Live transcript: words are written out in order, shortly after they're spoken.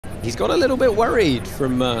He's got a little bit worried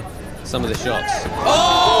from some of the shots.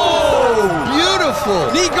 Oh!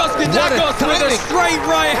 Beautiful! Nikos Kidakos with a straight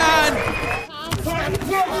right hand.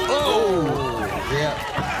 Oh! Yeah.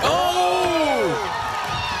 Oh!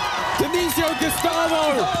 Dionisio Gustavo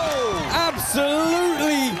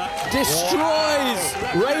absolutely destroys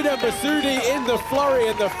Reda Masudi in the flurry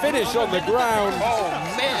and the finish on the ground. Oh,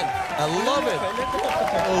 man. I love it.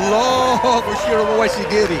 Long Oshiro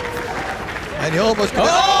Mawashigiri. And he almost... Oh!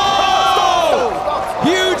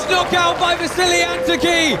 Huge knockout by Vasily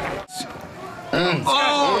Antiki.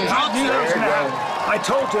 Oh, I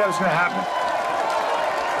told you that was going to happen.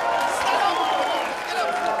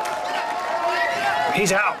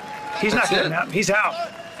 He's out. He's not getting up. He's out.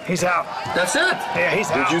 He's out. That's it. Yeah, he's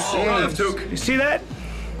out. Did you see it? You see that?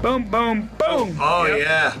 Boom, boom, boom. Oh,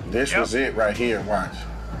 yeah. This was it right here. Watch.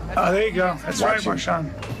 Oh, there you go. That's Watch right, it.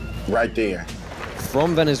 Marshawn. Right there.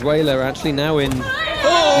 From Venezuela, actually now in New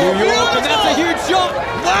Oh, York, and that's a huge shot.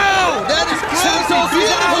 wow! That is Santos is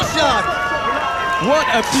beautiful out. shot! What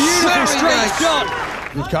a beautiful Very straight nice. shot.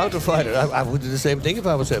 Good counter fighter. I would do the same thing if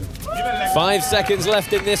I was him. 5 seconds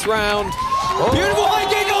left in this round. Beautiful high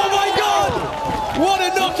kick, oh my God! What a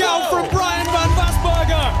knockout from Brian Van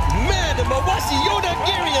Vassberger. Man, the Mawashi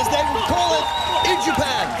Yonagiri, as they would call it in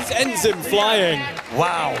Japan. Sends him flying.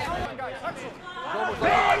 Wow.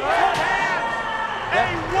 A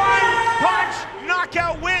one-punch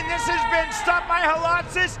knockout win. This has been stopped by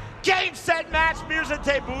Halatsis. Game, set, match, Mirza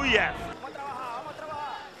Taybuyev.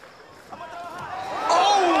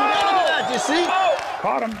 Oh, look at that, you see?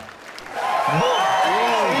 Caught him.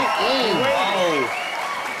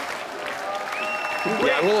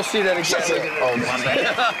 Yeah, we'll see that again. Oh, my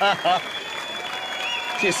bad.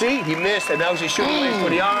 You see, he missed, and now he's shooting away for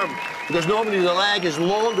the arm. Because normally the leg is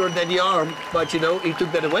longer than the arm, but you know, he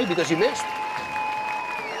took that away because he missed.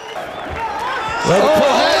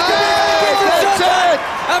 That's it!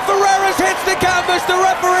 And Ferreras hits the canvas. The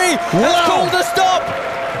referee has called a stop.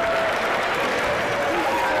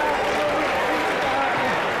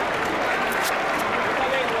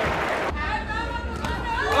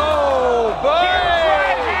 Oh,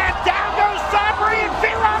 right hand, down goes Sabri, and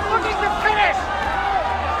Viron looking to finish.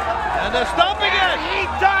 And they're stopping And he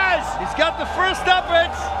does. He's got the first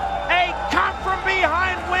stoppage. A come from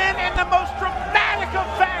behind win in the most dramatic of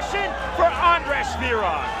fashion for Andres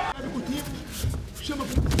Viron.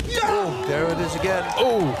 Oh, there it is again.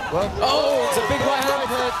 Oh, Well, oh, it's a big right hand.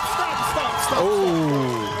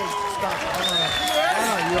 Oh.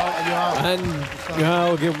 And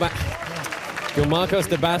Gilmarcos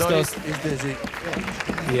de no, Bastos. he's busy.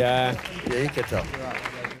 Yeah. Yeah, you can tell.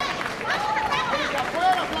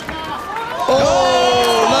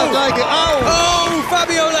 Oh, left leg. Oh! Oh,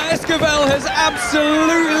 Fabiola Esquivel has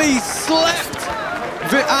absolutely slept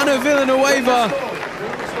Anna Villanueva.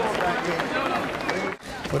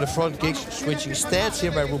 For the front kicks, switching stance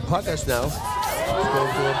here by Rupakas now. He's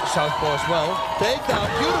going to a southpaw as well. Takedown,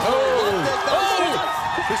 beautiful.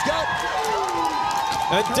 He's got.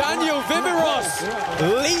 And Daniel Viveros,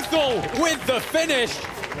 lethal with the finish.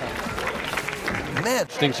 Man.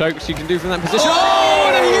 Interesting chokes you can do from that position. Oh,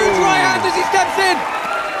 and a huge right hand as he steps in.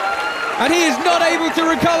 And he is not able to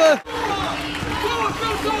recover.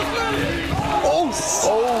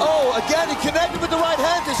 Oh, again, he connected with the right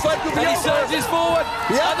hand. This fight could be And he over. surges forward.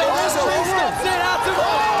 Yeah, and the there is a referee over. stops it out of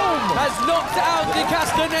has knocked out Di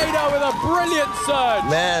Castaneda with a brilliant surge.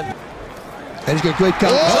 Man. And he's got a great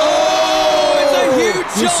counter. Oh, it's a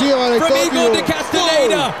huge shot from Igor Di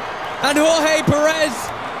Castaneda. And Jorge Perez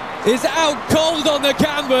is out cold on the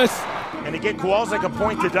canvas. And again, Kowalczyk a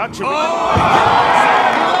point deduction. We're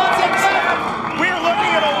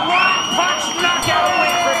looking at a one-punch knockout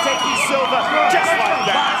win for Teki Silva, just like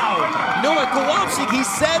that. No, at Kowalczyk, he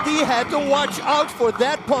said he had to watch out for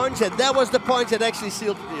that punch, and that was the punch that actually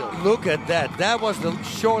sealed the deal. Look at that. That was the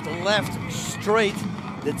short left straight,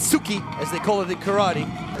 the Tsuki, as they call it in karate.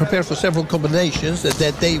 Prepare for several combinations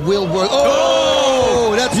that they will work.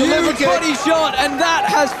 Oh, that's a liver Huge kick. body shot, and that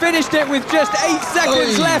has finished it with just 8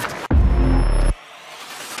 seconds left.